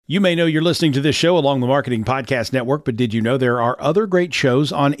You may know you're listening to this show along the Marketing Podcast Network, but did you know there are other great shows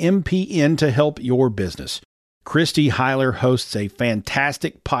on MPN to help your business? Christy Heiler hosts a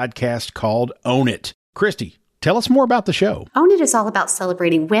fantastic podcast called Own It. Christy, tell us more about the show. Own It is all about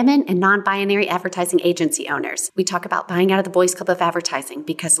celebrating women and non-binary advertising agency owners. We talk about buying out of the Boys Club of Advertising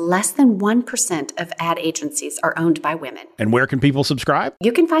because less than 1% of ad agencies are owned by women. And where can people subscribe?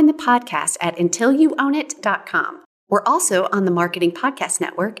 You can find the podcast at untilyouownit.com. We're also on the Marketing Podcast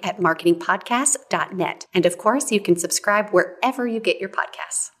Network at marketingpodcast.net. And of course, you can subscribe wherever you get your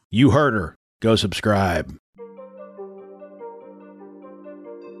podcasts. You heard her. Go subscribe.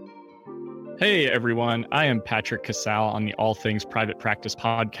 Hey everyone, I am Patrick Casal on the All Things Private Practice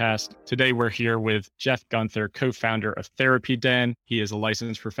podcast. Today we're here with Jeff Guenther, co-founder of Therapy Den. He is a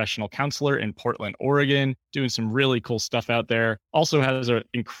licensed professional counselor in Portland, Oregon, doing some really cool stuff out there. Also has an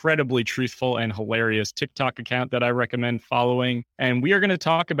incredibly truthful and hilarious TikTok account that I recommend following. And we are going to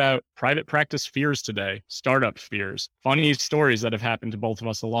talk about private practice fears today, startup fears, funny stories that have happened to both of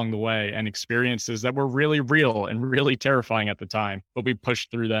us along the way, and experiences that were really real and really terrifying at the time, but we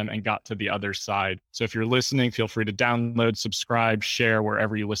pushed through them and got to the other side. So if you're listening, feel free to download, subscribe, share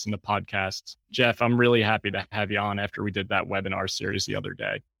wherever you listen to podcasts. Jeff, I'm really happy to have you on after we did that webinar series the other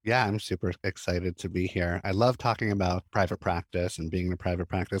day. Yeah, I'm super excited to be here. I love talking about private practice and being in a private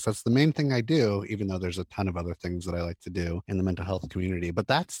practice. That's the main thing I do, even though there's a ton of other things that I like to do in the mental health community. But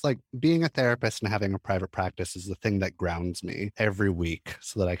that's like being a therapist and having a private practice is the thing that grounds me every week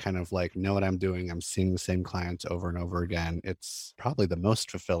so that I kind of like know what I'm doing. I'm seeing the same clients over and over again. It's probably the most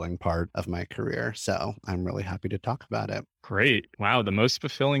fulfilling part of my career. So I'm really happy to talk about it. Great. Wow. The most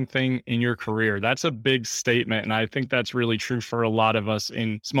fulfilling thing in your career. That's a big statement. And I think that's really true for a lot of us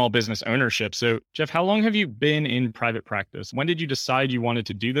in small business ownership. So Jeff, how long have you been in private practice? When did you decide you wanted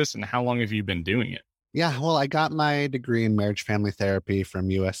to do this and how long have you been doing it? Yeah, well, I got my degree in marriage family therapy from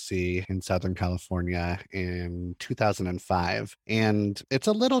USC in Southern California in 2005. And it's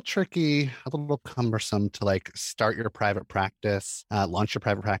a little tricky, a little cumbersome to like start your private practice, launch your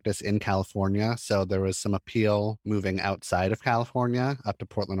private practice in California. So there was some appeal moving outside of California up to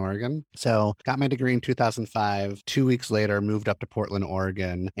Portland, Oregon. So got my degree in 2005. 2 weeks later, moved up to Portland,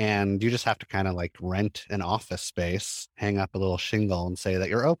 Oregon. And you just have to kind of like rent an office space, hang up a little shingle and say that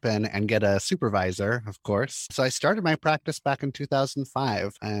you're open and get a supervisor, of course. So I started my practice back in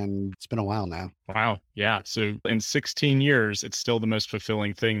 2005 and it's been a while now. Wow. Yeah. So in 16 years, it's still the most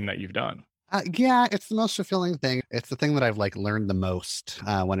fulfilling thing that you've done. Yeah, it's the most fulfilling thing. It's the thing that I've like learned the most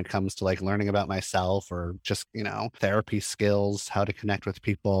when it comes to like learning about myself or just, therapy skills, how to connect with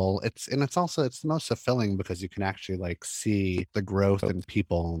people. It's the most fulfilling because you can actually like see the growth in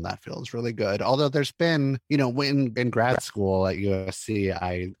people and that feels really good. Although there's been, in grad school at USC,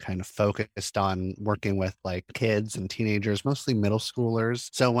 I kind of focused on working with like kids and teenagers, mostly middle schoolers.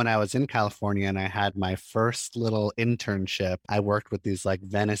 So when I was in California and I had my first little internship, I worked with these like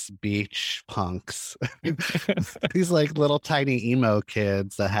Venice Beach punks, these like little tiny emo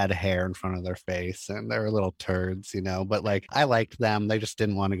kids that had hair in front of their face and they were little turds, but like I liked them. They just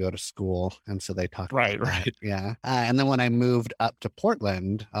didn't want to go to school. And so they talked. Right. Yeah. And then when I moved up to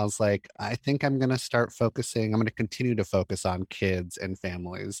Portland, I was like, I think I'm going to continue to focus on kids and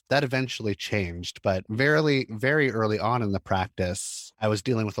families. That eventually changed, but very, very early on in the practice, I was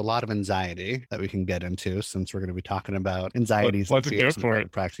dealing with a lot of anxiety that we can get into since we're going to be talking about anxieties. Let's go for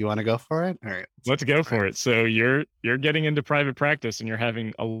it. Practice. You want to go for it? All right. Let's go for it. So you're getting into private practice and you're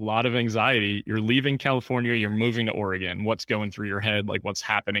having a lot of anxiety. You're leaving California, you're moving to Oregon. What's going through your head? Like what's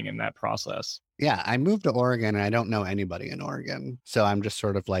happening in that process? Yeah, I moved to Oregon and I don't know anybody in Oregon. So I'm just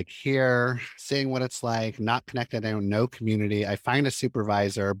sort of like here, seeing what it's like, not connected, no community. I find a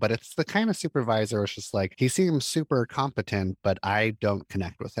supervisor, but it's the kind of supervisor it's just like, he seems super competent, but I don't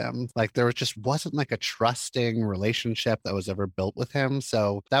connect with him. Like there just wasn't like a trusting relationship that was ever built with him.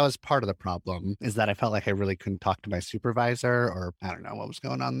 So that was part of the problem, is that I felt like I really couldn't talk to my supervisor, or I don't know what was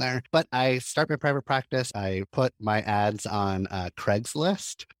going on there. But I start my private practice. I put my ads on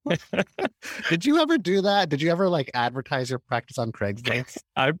Craigslist. Did you ever do that? Did you ever like advertise your practice on Craigslist?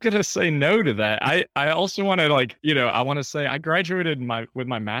 I'm going to say no to that. I also want to I want to say I graduated with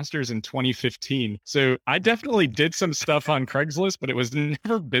my master's in 2015. So I definitely did some stuff on Craigslist, but it was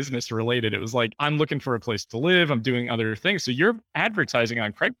never business related. It was like, I'm looking for a place to live. I'm doing other things. So you're advertising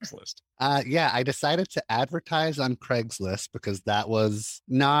on Craigslist. Yeah, I decided to advertise on Craigslist because that was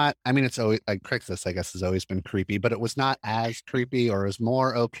not, it's always like Craigslist, I guess, has always been creepy, but it was not as creepy, or it was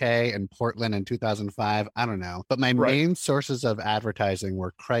more okay in Portland in 2005. I don't know. But my main sources of advertising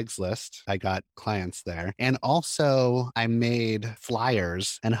were Craigslist. I got clients there. And also I made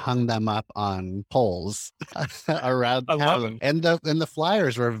flyers and hung them up on poles around I love town. them. And the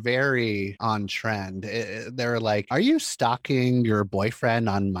flyers were very on trend. They were like, "Are you stalking your boyfriend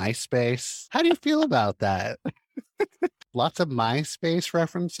on MySpace? How do you feel about that?" Lots of MySpace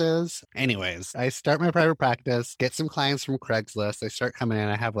references. Anyways, I start my private practice, get some clients from Craigslist. They start coming in.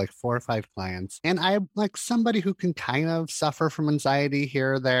 I have like 4 or 5 clients. And I'm like somebody who can kind of suffer from anxiety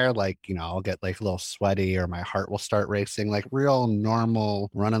here or there. Like, I'll get like a little sweaty or my heart will start racing, like real normal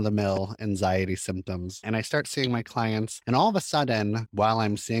run-of-the-mill anxiety symptoms. And I start seeing my clients. And all of a sudden, while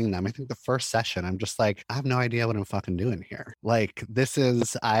I'm seeing them, I think the first session, I'm just like, I have no idea what I'm fucking doing here. Like,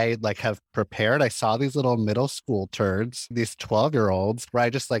 I like have prepared. I saw these little middle school turds, these 12-year-olds, where I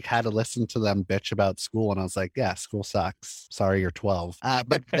just like had to listen to them bitch about school. And I was like, yeah, school sucks. Sorry, you're 12.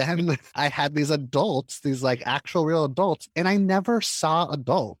 But then I had these adults, these like actual real adults, and I never saw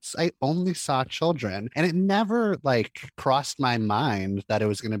adults. I only saw children. And it never like crossed my mind that it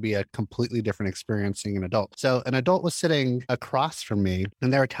was going to be a completely different experience seeing an adult. So an adult was sitting across from me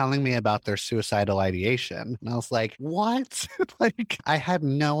and they were telling me about their suicidal ideation. And I was like, what? Like, I had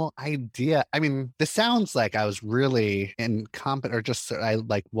no idea. I mean, this sounds like I was really incompetent, or just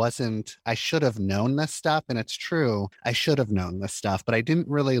I should have known this stuff. And it's true, I should have known this stuff, but I didn't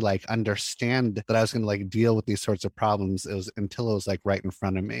really like understand that I was going to like deal with these sorts of problems. It was until it was like right in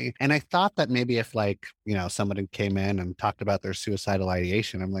front of me. And I thought that maybe if like, somebody came in and talked about their suicidal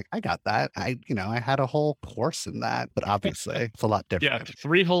ideation, I'm like, I got that. I had a whole course in that, but obviously it's a lot different. Yeah,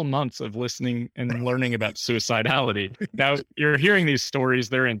 3 whole months of listening and learning about suicidality. Now you're hearing these stories,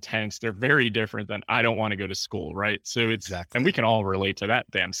 they're intense. They're very different than I don't want to go to school, right? So it's, exactly. And we can all relate to that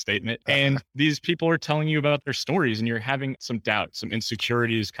damn statement. And these people are telling you about their stories and you're having some doubt, some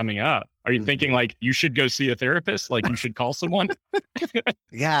insecurities coming up. Are you thinking like you should go see a therapist? Like you should call someone?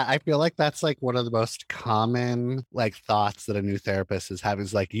 Yeah, I feel like that's like one of the most common like thoughts that a new therapist is having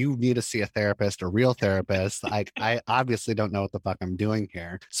is like, you need to see a therapist, a real therapist. I obviously don't know what the fuck I'm doing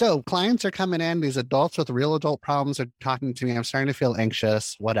here. So clients are coming in, these adults with real adult problems are talking to me. I'm starting to feel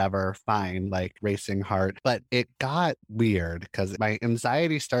anxious, whatever, fine, like racing heart. But it got weird because my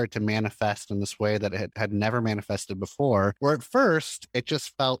anxiety started to manifest in this way that it had never manifested before, where at first it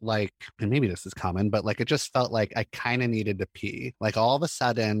just felt like, and maybe this is common, but like it just felt like I kind of needed to pee. Like all of a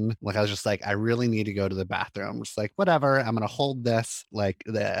sudden, like I was just like, I really need to go to the bathroom. Just like, whatever, I'm going to hold this. Like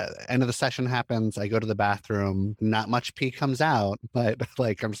the end of the session happens, I go to the bathroom, not much pee comes out, but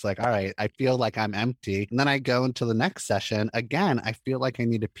like I'm just like, all right, I feel like I'm empty. And then I go into the next session. Again, I feel like I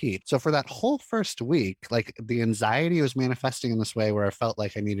need to pee. So for that whole first week, like the anxiety was manifesting in this way where I felt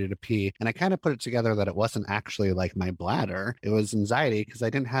like I needed to pee. And I kind of put it together that it wasn't actually like my bladder. It was anxiety because I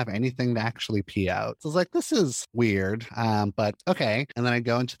didn't have anything to actually pee out. So I was like, this is weird, but okay. And then I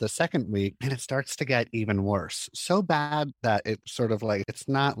go into the second week and it starts to get even worse. So bad that it sort of like, it's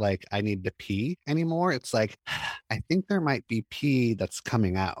not like I need to pee anymore. It's like, I think there might be pee that's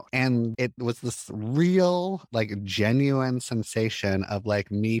coming out. And it was this real, like genuine sensation of like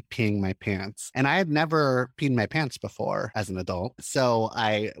me peeing my pants. And I had never peed my pants before as an adult. So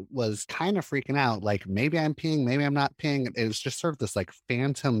I was kind of freaking out, like maybe I'm peeing, maybe I'm not peeing. It was just sort of this like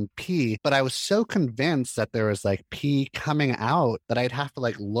phantom pee, but I was so convinced that there was like pee coming out that I'd have to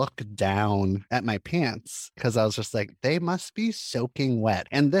like look down at my pants because I was just like, they must be soaking wet.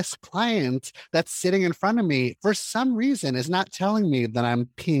 And this client that's sitting in front of me, for some reason, is not telling me that I'm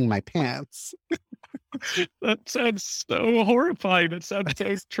peeing my pants. That sounds so horrifying. That sounds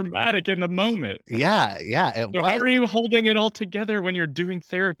so traumatic in the moment. Yeah. So how are you holding it all together when you're doing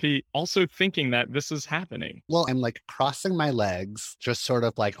therapy, also thinking that this is happening? Well, I'm like crossing my legs, just sort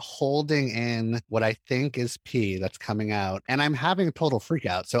of like holding in what I think is pee that's coming out. And I'm having a total freak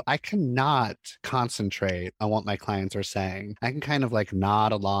out. So I cannot concentrate on what my clients are saying. I can kind of like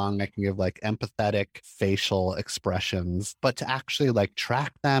nod along. I can give like empathetic facial expressions, but to actually like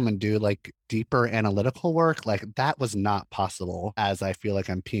track them and do like deeper analytical work, like that was not possible as I feel like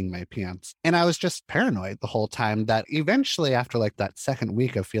I'm peeing my pants. And I was just paranoid the whole time that eventually after like that second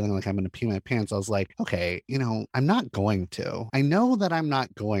week of feeling like I'm going to pee my pants, I was like, okay, I'm not going to. I know that I'm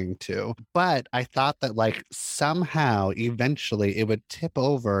not going to, but I thought that like somehow eventually it would tip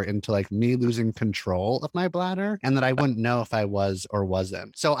over into like me losing control of my bladder and that I wouldn't know if I was or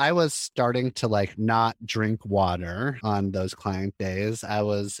wasn't. So I was starting to like not drink water on those client days. I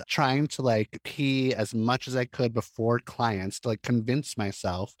was trying to like like pee as much as I could before clients to like convince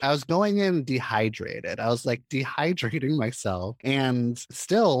myself. I was going in dehydrated. I was like dehydrating myself and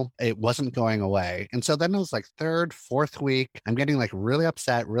still it wasn't going away. And so then it was like third, fourth week, I'm getting like really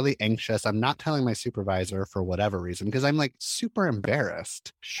upset, really anxious. I'm not telling my supervisor for whatever reason because I'm like super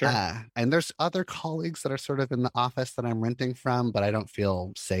embarrassed. Sure. And there's other colleagues that are sort of in the office that I'm renting from, but I don't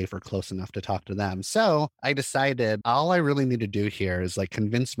feel safe or close enough to talk to them. So I decided all I really need to do here is like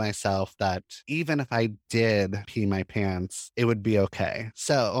convince myself that even if I did pee my pants, it would be okay.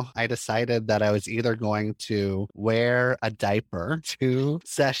 So I decided that I was either going to wear a diaper to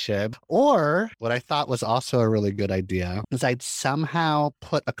session, or what I thought was also a really good idea is I'd somehow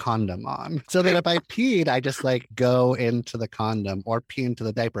put a condom on so that if I peed, I just like go into the condom or pee into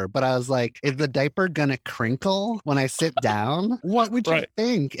the diaper. But I was like, is the diaper gonna crinkle when I sit down? What would you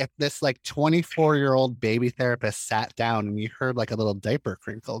think if this like 24-year-old baby therapist sat down and you heard like a little diaper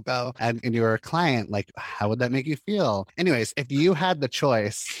crinkle go and you were a client? Like, how would that make you feel? Anyways, if you had the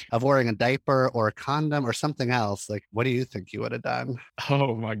choice of wearing a diaper or a condom or something else, like, what do you think you would have done?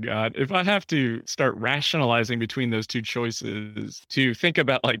 Oh my God. If I have to start rationalizing between those two choices to think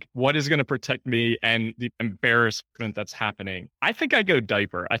about like what is going to protect me and the embarrassment that's happening, I think I go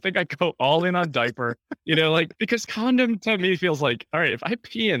diaper. I think I go all in on diaper, like because condom to me feels like, all right, if I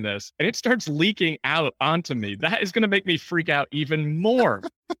pee in this and it starts leaking out onto me, that is going to make me freak out even more.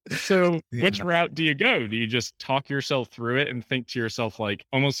 So which route do you go? Do you just talk yourself through it and think to yourself, like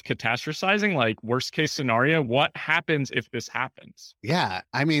almost catastrophizing, like worst case scenario, what happens if this happens? Yeah.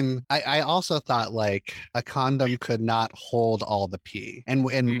 I mean, I also thought like a condom could not hold all the pee. And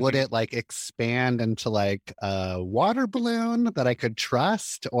would it like expand into like a water balloon that I could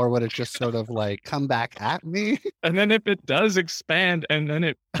trust? Or would it just sort of like come back at me? And then if it does expand and then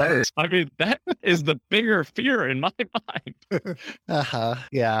it bursts, I mean, that is the bigger fear in my mind.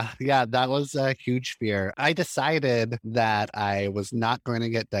 Yeah, that was a huge fear. I decided that I was not going to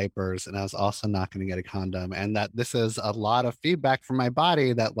get diapers and I was also not going to get a condom, and that this is a lot of feedback from my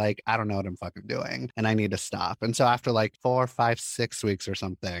body that like, I don't know what I'm fucking doing and I need to stop. And so after like 4, 5, 6 weeks or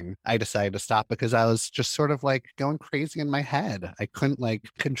something, I decided to stop because I was just sort of like going crazy in my head. I couldn't like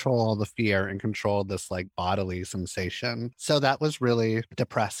control all the fear and control this like bodily sensation. So that was really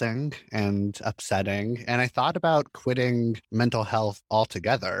depressing and upsetting. And I thought about quitting mental health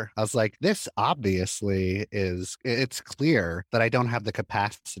altogether. I was like, this obviously it's clear that I don't have the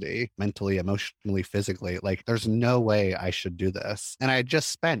capacity mentally, emotionally, physically. Like there's no way I should do this. And I just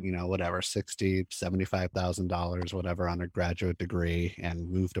spent, whatever, $60,000, $75,000, whatever on a graduate degree and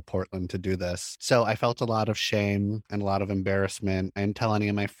moved to Portland to do this. So I felt a lot of shame and a lot of embarrassment. I didn't tell any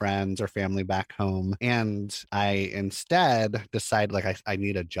of my friends or family back home. And I instead decided like I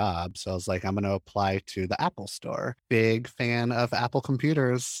need a job. So I was like, I'm going to apply to the Apple store. Big fan of Apple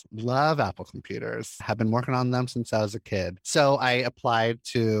computers. Love Apple computers. Have been working on them since I was a kid. So I applied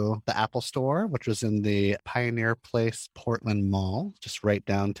to the Apple store, which was in the Pioneer Place Portland Mall, just right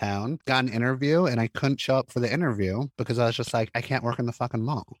downtown. Got an interview and I couldn't show up for the interview because I was just like, I can't work in the fucking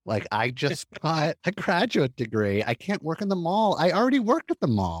mall. Like I just got a graduate degree. I can't work in the mall. I already worked at the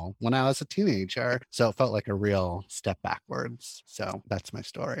mall when I was a teenager. So it felt like a real step backwards. So that's my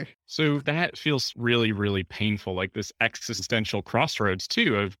story. So that feels really, really painful, like this existential crossroads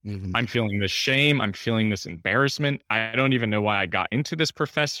too of I'm feeling this shame. I'm feeling this embarrassment. I don't even know why I got into this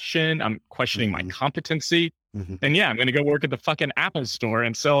profession. I'm questioning my competency. And yeah, I'm going to go work at the fucking Apple store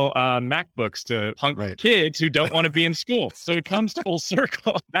and sell MacBooks to punk kids who don't want to be in school. So it comes full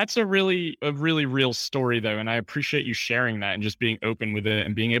circle. That's a really real story though. And I appreciate you sharing that and just being open with it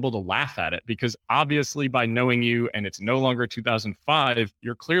and being able to laugh at it, because obviously by knowing you and it's no longer 2005,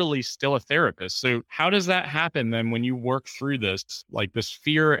 you're clearly still a therapist. So how does that happen then when you work through this, like this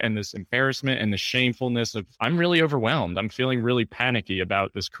fear and this embarrassment and the shamefulness of I'm really overwhelmed. I'm feeling really panicky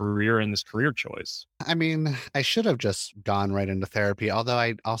about this career and this career choice. I mean, I should have just gone right into therapy, although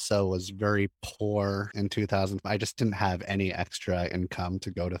I also was very poor in 2000. I just didn't have any extra income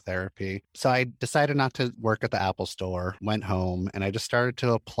to go to therapy. So I decided not to work at the Apple store, went home, and I just started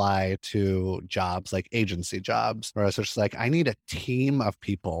to apply to jobs like agency jobs, where I was just like, I need a team of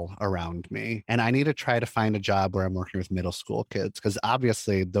people around me. And I need to try to find a job where I'm working with middle school kids, because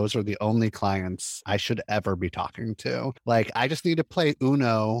obviously those are the only clients I should ever be talking to. Like, I just need to play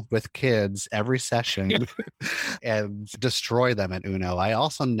Uno with kids every session and destroy them at Uno. I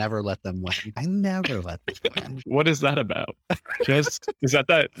also never let them win. I never let them win. What is that about? Just is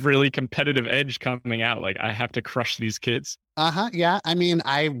that really competitive edge coming out? Like I have to crush these kids. Yeah. I mean,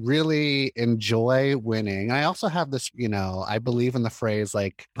 I really enjoy winning. I also have this, I believe in the phrase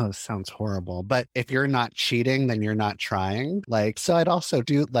like, oh, this sounds horrible, but if you're not cheating, then you're not trying. Like, so I'd also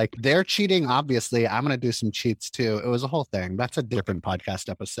do like they're cheating, obviously. I'm going to do some cheats too. It was a whole thing. That's a different podcast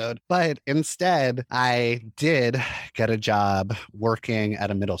episode. But instead, I did get a job working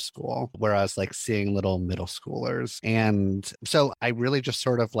at a middle school where I was like seeing little middle schoolers. And so I really just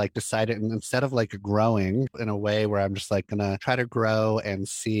sort of like decided, and instead of like growing in a way where I'm just like going to try to grow and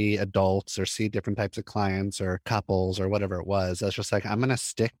see adults or see different types of clients or couples or whatever it was, I was just like, I'm going to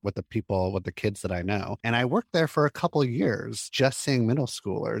stick with the people, with the kids that I know. And I worked there for a couple years just seeing middle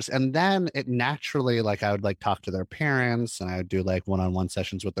schoolers. And then it naturally, like I would like talk to their parents and I would do like one-on-one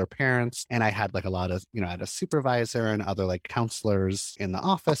sessions with their parents. And I had like a lot of, I had a supervisor and other like counselors in the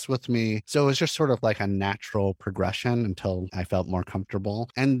office with me. So it was just sort of like a natural progression until I felt more comfortable.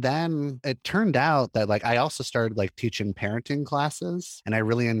 And then it turned out that like I also started like teaching parenting classes and I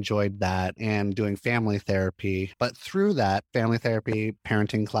really enjoyed that and doing family therapy. But through that family therapy,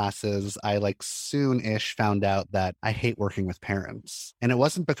 parenting classes, I like soon-ish found out that I hate working with parents. And it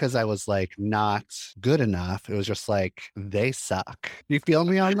wasn't because I was like not good enough. It was just like they suck. You feel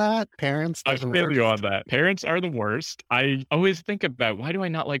me on that? Parents I doesn't feel work. you on that. Parents are the worst. I always think about why do I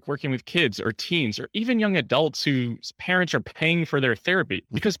not like working with kids or teens or even young adults whose parents are paying for their therapy?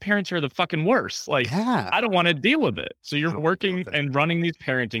 Because parents are the fucking worst. Like, Yeah. I don't want to deal with it. So you're No, working okay. and running these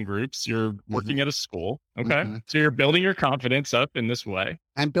parenting groups. You're working at a school. Okay. Mhm. So you're building your confidence up in this way.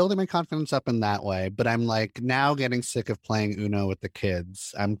 I'm building my confidence up in that way, but I'm like now getting sick of playing Uno with the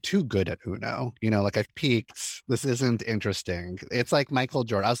kids. I'm too good at Uno. Like I've peaked. This isn't interesting. It's like Michael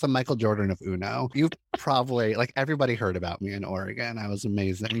Jordan. I was the Michael Jordan of Uno. You probably like everybody heard about me in Oregon. I was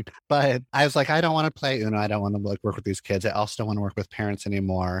amazing. But I was like, I don't want to play Uno. I don't want to like work with these kids. I also don't want to work with parents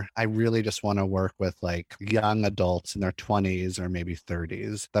anymore. I really just want to work with like young adults in their 20s or maybe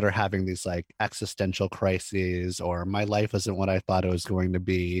 30s that are having these like existential crises or my life isn't what I thought it was going to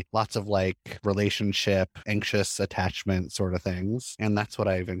be, lots of like relationship, anxious attachment sort of things. And that's what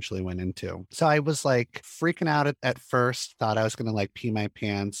I eventually went into. So I was like freaking out at first, thought I was going to like pee my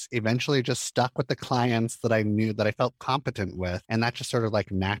pants, eventually just stuck with the clients that I knew that I felt competent with. And that just sort of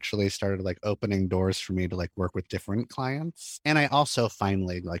like naturally started like opening doors for me to like work with different clients. And I also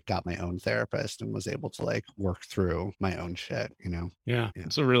finally like got my own therapist and was able to like work through my own shit, Yeah.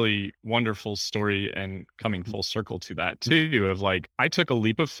 It's a really wonderful story and coming full circle to that too, of like, I took a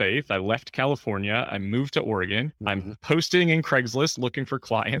leap of faith. I left California. I moved to Oregon. I'm posting in Craigslist looking for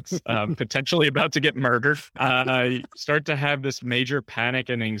clients, potentially about to get murdered. I start to have this major panic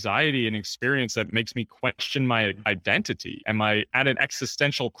and anxiety and experience that makes me question my identity. Am I at an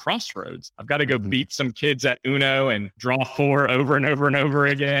existential crossroads? I've got to go beat some kids at Uno and draw four over and over and over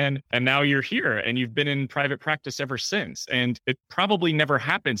again. And now you're here and you've been in private practice ever since. And it probably never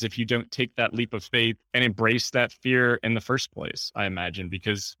happens if you don't take that leap of faith and embrace that fear in the first place, I imagine,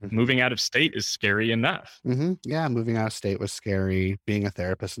 because moving out of state is scary enough. Yeah, moving out of state was scary. Being a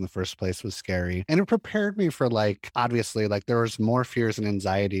therapist in the first place was scary. And it prepared me for like, obviously, like there was more fears and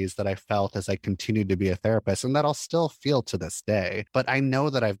anxieties that I felt as I continued to be a therapist and that I'll still feel to this day. But I know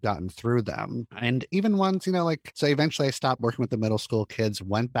that I've gotten through them. And even ones, like, so eventually I stopped working with the middle school kids,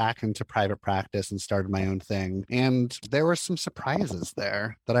 went back into private practice and started my own thing. And there were some surprises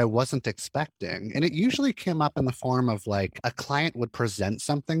there that I wasn't expecting. And it usually came up in the form of like a client would present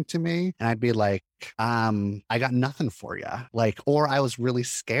something to me and I'd be like, I got nothing for you. Like, or I was really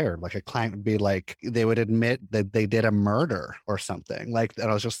scared. Like a client would be like, they would admit that they did a murder or something. Like,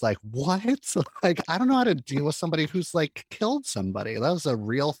 and I was just like, what? Like, I don't know how to deal with somebody who's like killed somebody. That was a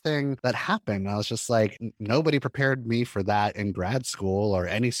real thing that happened. I was just like, nobody prepared me for that in grad school or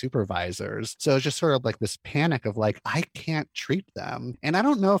any supervisors. So it's just sort of like this panic of like, I can't treat them. And I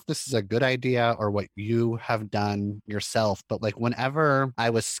don't know if this is a good idea or what you have done yourself, but like whenever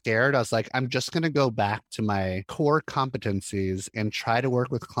I was scared, I was like, I'm just going to go back to my core competencies and try to work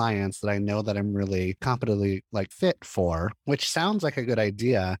with clients that I know that I'm really competently like fit for, which sounds like a good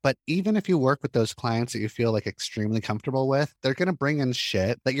idea. But even if you work with those clients that you feel like extremely comfortable with, they're going to bring in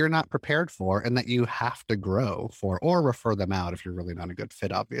shit that you're not prepared for and that you have to grow for or refer them out if you're really not a good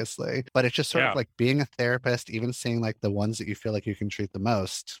fit, obviously. But it's just sort of like being a therapist, even seeing like the ones that you feel like you can treat the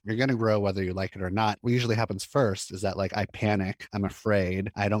most, you're going to grow whether you like it or not. What usually happens first is that like I panic, I'm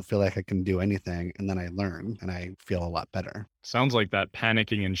afraid, I don't feel like I can do anything. And then I learn and I feel a lot better. Sounds like that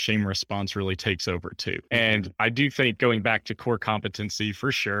panicking and shame response really takes over too. And I do think going back to core competency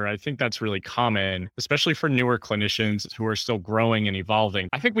for sure, I think that's really common, especially for newer clinicians who are still growing and evolving.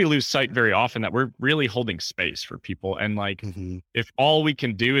 I think we lose sight very often that we're really holding space for people. And like, if all we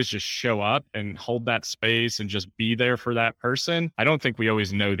can do is just show up and hold that space and just be there for that person, I don't think we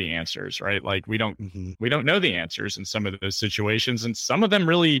always know the answers, right? Like we don't know the answers in some of those situations. And some of them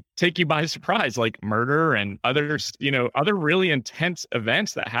really take you by surprise, like murder and others, other really intense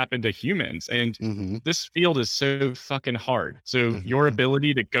events that happen to humans. And this field is so fucking hard. So your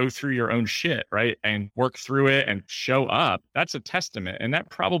ability to go through your own shit, right? And work through it and show up, that's a testament. And that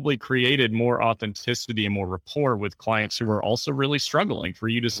probably created more authenticity and more rapport with clients who are also really struggling for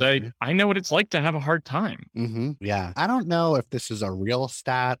you to say, I know what it's like to have a hard time. Yeah. I don't know if this is a real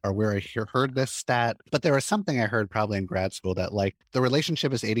stat or where I heard this stat, but there was something I heard probably in grad school that like the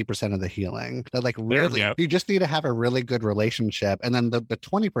relationship is 80% of the healing. That like really, you just need to have a really good relationship. And then the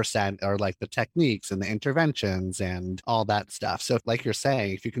 20% are like the techniques and the interventions and all that stuff. So like you're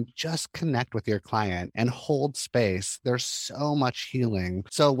saying, if you can just connect with your client and hold space, there's so much healing.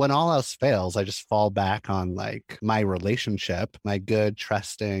 So when all else fails, I just fall back on like my relationship, my good,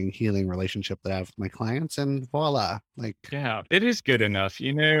 trusting, healing relationship that I have with my clients, and voila. Like, yeah, it is good enough,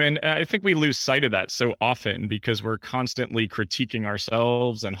 and I think we lose sight of that so often because we're constantly critiquing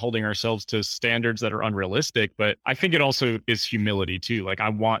ourselves and holding ourselves to standards that are unrealistic. But I think it also is humility too. Like I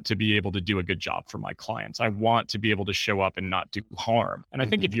want to be able to do a good job for my clients. I want to be able to show up and not do harm. And I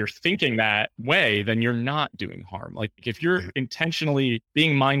think if you're thinking that way, then you're not doing harm. Like if you're intentionally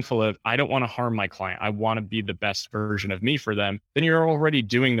being mindful of, I don't want to harm my client, I want to be the best version of me for them, then you're already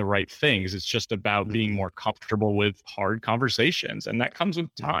doing the right things. It's just about being more comfortable with hard conversations. And that comes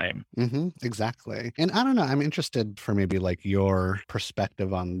with time. Exactly. And I don't know, I'm interested for maybe like your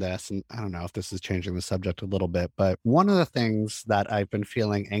perspective on this. And I don't know if this is changing the subject a little bit, but one of the things that I've been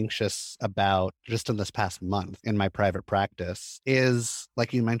feeling anxious about just in this past month in my private practice is,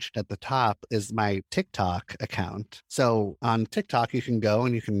 like you mentioned at the top, is my TikTok account. So on TikTok, you can go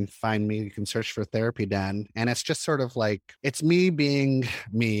and you can find me, you can search for Therapy Den. And it's just sort of like, it's me being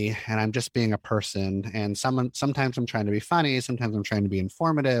me and I'm just being a person. And sometimes I'm trying to be funny. Sometimes I'm trying to be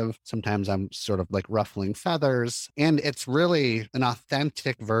informative. Sometimes I'm sort of like ruffling feathers. And it's really an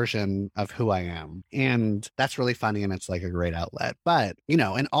authentic version of who I am. And that's really funny. And it's like a great outlet. But,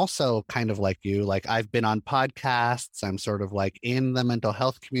 and also kind of like you, like I've been on podcasts. I'm sort of like in the mental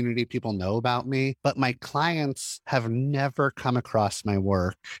health community. People know about me, but my clients have never come across my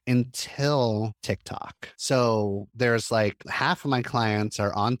work until TikTok. So there's like half of my clients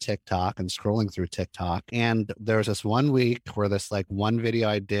are on TikTok and scrolling through TikTok. And there's this one week where this like one video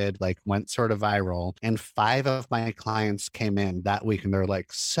I did like went sort of viral, and 5 of my clients came in that week and they're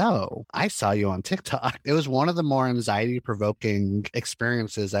like, so I saw you on TikTok. It was one of the more anxiety provoking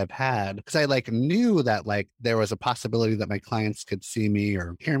experiences I've had because I like knew that like there was a possibility that my clients could see me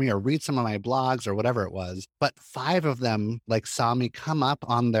or hear me or read some of my blogs or whatever it was. But 5 of them like saw me come up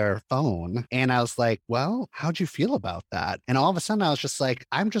on their phone. And I was like, well, how'd you feel about that? And all of a sudden I was just like,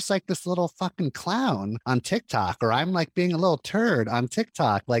 I'm just like this little fucking clown on TikTok, or I'm like being a little turd on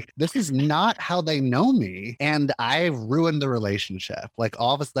TikTok. Like this is not how they know me. And I've ruined the relationship. Like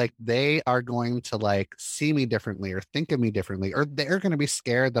all of us, like they are going to like see me differently or think of me differently, or they're going to be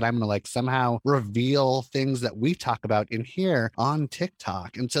scared that I'm going to like somehow reveal things that we talk about in here on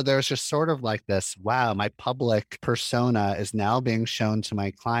TikTok. And so there's just sort of like this, wow, my public persona is now being shown to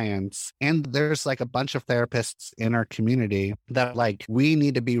my clients. And there's like a bunch of therapists in our community that like, we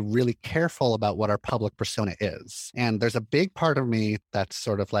need to be really careful about what our public persona is. And there's a big part of me that's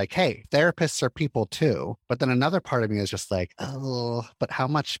sort of like, hey, therapists are people too. But then another part of me is just like, oh, but how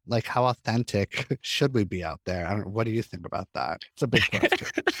much, like how authentic should we be out there? What do you think about that? It's a big question.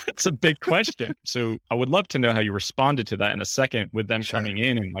 It's a big question. So I would love to know how you responded to that in a second with them coming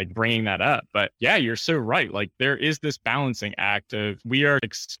in and like bringing that up. But yeah, you're so right. Like there is this balancing act of we are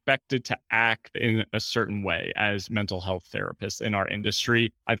expected to act in a certain way as mental health therapists in our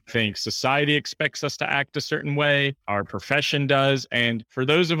industry. I think society expects us to act a certain way. Our profession does. And for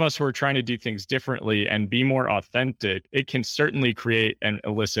those of us who are trying to do things differently and be more authentic, it can certainly create and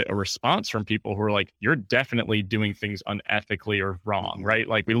elicit a response from people who are like, you're definitely doing things unethically or wrong, right?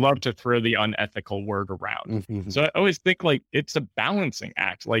 Like we love to throw the unethical word around. So I always think like it's a balancing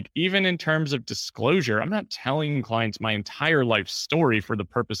act. Like even in terms of disclosure, I'm not telling clients my entire life story for the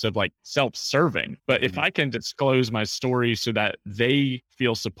purpose of like self-serving. But if I can disclose my story so that they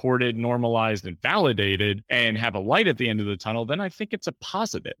feel supported, normalized, and validated, and have a light at the end of the tunnel, then I think it's a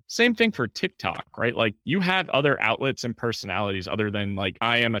positive. Same thing for TikTok, right? Like you have other outlets and personalities other than like,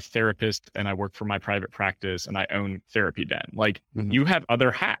 I am a therapist and I work for my private practice and I own Therapy Den. Like you have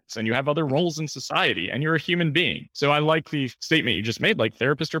other hats and you have other roles in society and you're a human being. So I like the statement you just made, like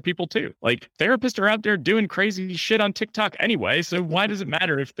therapists are people too. Like therapists are out there doing crazy shit on TikTok anyway. So why does it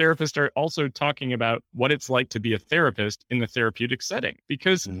matter if therapists are also talking about what it's like to be a therapist in the therapeutic setting?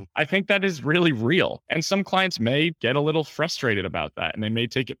 Because I think that is really real. And some clients may get a little frustrated about that and they may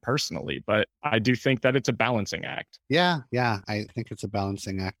take it personally, but I do think that it's a balancing act. Yeah, I think it's a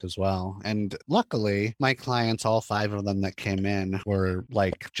balancing act as well. And luckily, my clients, all 5 of them that came in, were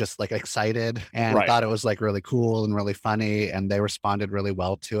like just like excited and thought it was like really cool and really funny, and they responded really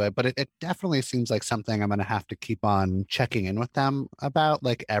well to it. But it definitely seems like something I'm going to have to keep on checking in with them about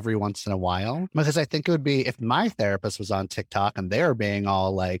like every once in a while, because I think it would be, if my therapist was on TikTok and they're being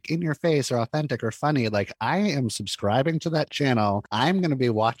all like in your face or authentic or funny, like I am subscribing to that channel. I'm going to be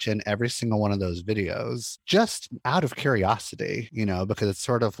watching every single one of those videos just out of curiosity, you know, because it's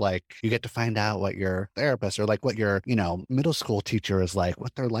sort of like you get to find out what your therapist or like what your, you know, middle school teacher is like,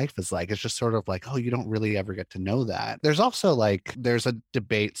 what their life is like. It's just sort of like, oh, you don't really ever get to know that. There's also like, there's a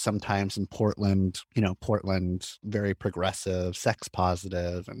debate sometimes in Portland, you know, Portland, very progressive, sex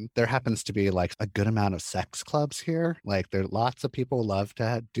positive. And there happens to be like a good amount of sex clubs here. Like there lots of people love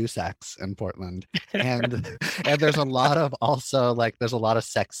to do sex in Portland. And there's a lot of also like, there's a lot of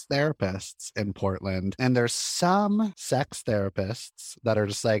sex therapists in Portland. And there's some sex therapists that are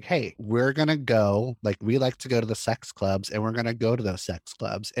just like, hey, we're going to go, like we like to go to the sex clubs and we're going to go to those sex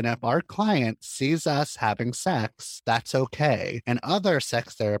clubs. And if our client sees us having sex, that's okay. And other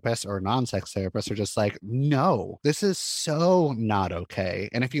sex therapists or non-sex therapists are just like, no, this is so not okay.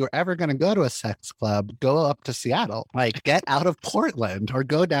 And if you were ever going to go to a sex club, go up to Seattle, like get out of Portland or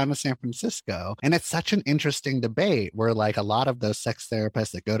go down to San Francisco. And it's such an interesting debate where like a lot of those sex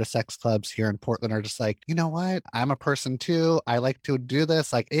therapists that go to sex clubs here in Portland are just like, you know what? I'm a person too. I like to do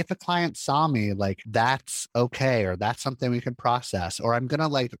this. Like if a client saw me, like that's okay, or that's something we can process, or I'm going to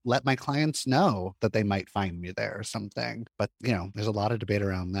like let my clients know that they might find me there or something. But you know, there's a lot of debate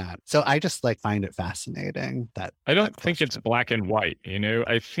around that. So I just like find it fascinating that I don't think it's black and white. You know,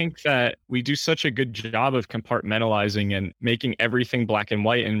 I think that we do such a good job of compartmentalizing and making everything black and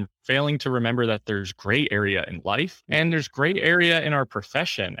white and failing to remember that there's gray area in life and there's gray area in our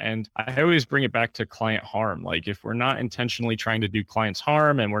profession. And I always bring it back to client harm. Like if we're not intentionally trying to do clients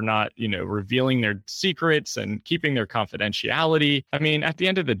harm and we're not, you know, revealing their secrets and keeping their confidentiality, I mean, at the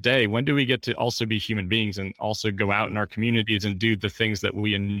end of the day, when do we get to also be human beings and also go out in our communities and do the things that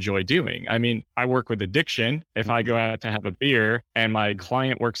we enjoy doing? I mean, I work with addiction. If I go out to have a beer and my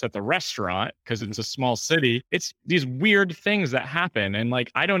client works at the restaurant because it's a small city, it's these weird things that happen. And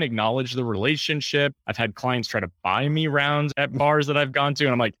like, I don't acknowledge the relationship. I've had clients try to buy me rounds at bars that I've gone to.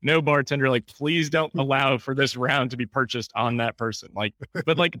 And I'm like, no, bartender, like, please don't allow for this round to be purchased on that person. Like,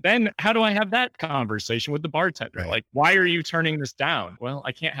 but like, then how do I have that conversation with the bartender? Right. Like, why are you turning this down? Well,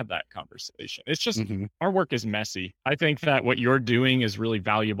 I can't have that conversation. It's just, our work is messy. I think that what you're doing is really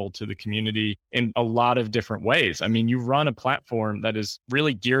valuable to the community in a lot of different ways. I mean, you run a platform that is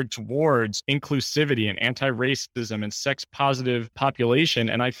really geared towards inclusivity and anti-racism and sex positive population.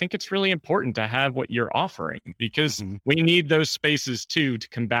 And I think it's really important to have what you're offering because we need those spaces too to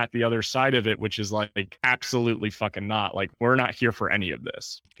combat the other side of it, which is like absolutely fucking not. Like we're not here for any of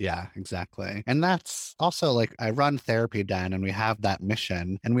this. Yeah, exactly. And that's also like I run Therapy Den and we have that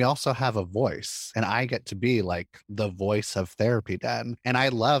mission and we also have a voice and I get to be like the voice of Therapy Den. And I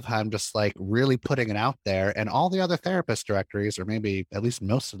love how I'm just like really putting it out there, and all the other therapist directories, or maybe at least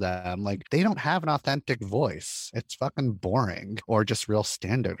most of them, like they don't have an authentic voice. It's fucking boring or just real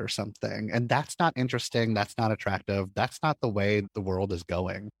standard or something. And that's not interesting. That's not attractive. That's not the way the world is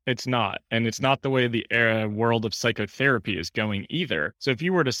going. It's not. And it's not the way the world of psychotherapy is going either. So if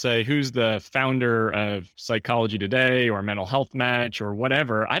you were to say, who's the founder of Psychology Today or Mental Health Match or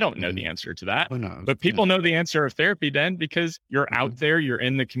whatever, I don't know the answer to that. Who knows? But people know the answer of Therapy Den because you're out there, you're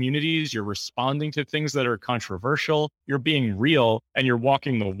in the communities, you're responding to things that are controversial, you're being real, and you're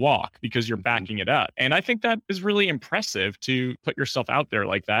walking the walk because you're backing it up. And I think that is really impressive to put yourself out there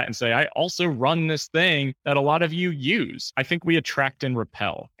like that and say, I also run this thing that a lot of you use. I think we attract and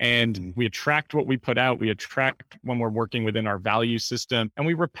repel, and we attract what we put out. We attract when we're working within our value system, and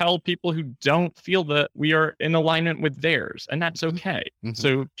we repel people who don't feel that we are in alignment with theirs. And that's okay.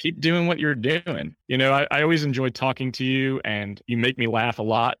 So keep doing what you're doing. You know, I always enjoy talking to you and you make me laugh a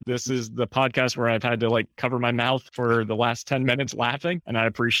lot. This is the podcast where I've had to like cover my mouth for the last 10 minutes laughing. And I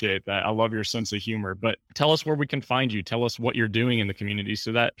appreciate that. I love your sense of humor, but tell us where we can find you. Tell us what you're doing in the community so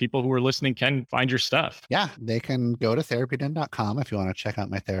so that people who are listening can find your stuff? Yeah, they can go to therapyden.com if you want to check out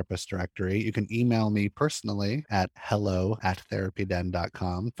my therapist directory. You can email me personally at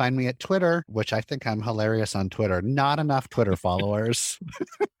hello@therapyden.com. Find me at Twitter, which I think I'm hilarious on Twitter. Not enough Twitter followers.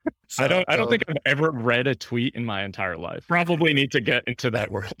 I don't think I've ever read a tweet in my entire life. Probably need to get into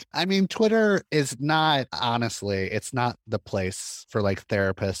that world. I mean, Twitter is not, honestly, it's not the place for like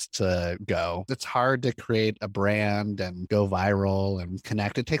therapists to go. It's hard to create a brand and go viral and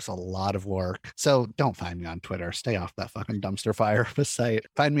connect. It takes a lot of work. So don't find me on Twitter. Stay off that fucking dumpster fire of a site.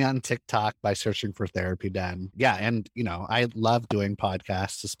 Find me on TikTok by searching for Therapy Den. Yeah. And, you know, I love doing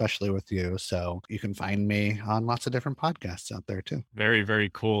podcasts, especially with you. So you can find me on lots of different podcasts out there too. Very, very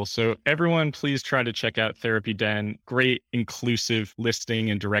cool. So everyone, please try to check out Therapy Den. Great inclusive listing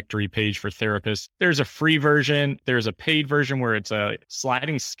and directory page for therapists. There's a free version. There's a paid version where it's a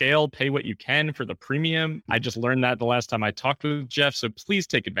sliding scale, pay what you can for the premium. I just learned that the last time I talked with Jeff. So please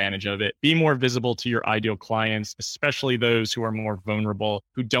take advantage of it. Be more visible to your ideal clients, especially those who are more vulnerable,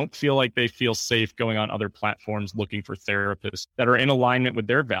 who don't feel like they feel safe going on other platforms looking for therapists that are in alignment with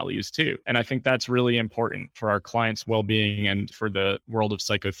their values too. And I think that's really important for our clients' well-being and for the world of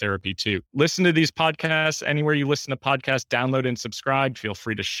psychotherapy too. Listen to these podcasts anywhere you listen to podcasts, download and subscribe. Feel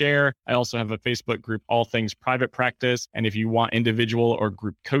free to share. I also have a Facebook group, All Things Private Practice. And if you want individual or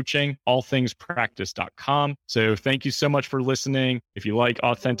group coaching, allthingspractice.com. So thank you so much for listening. If you like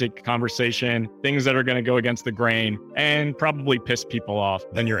authentic conversation, things that are going to go against the grain and probably piss people off,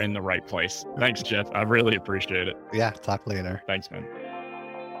 then you're in the right place. Thanks, Jeff. I really appreciate it. Yeah, talk later. Thanks, man.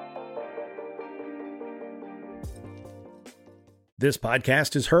 This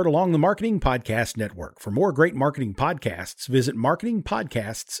podcast is heard along the Marketing Podcast Network. For more great marketing podcasts, visit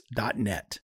marketingpodcasts.net.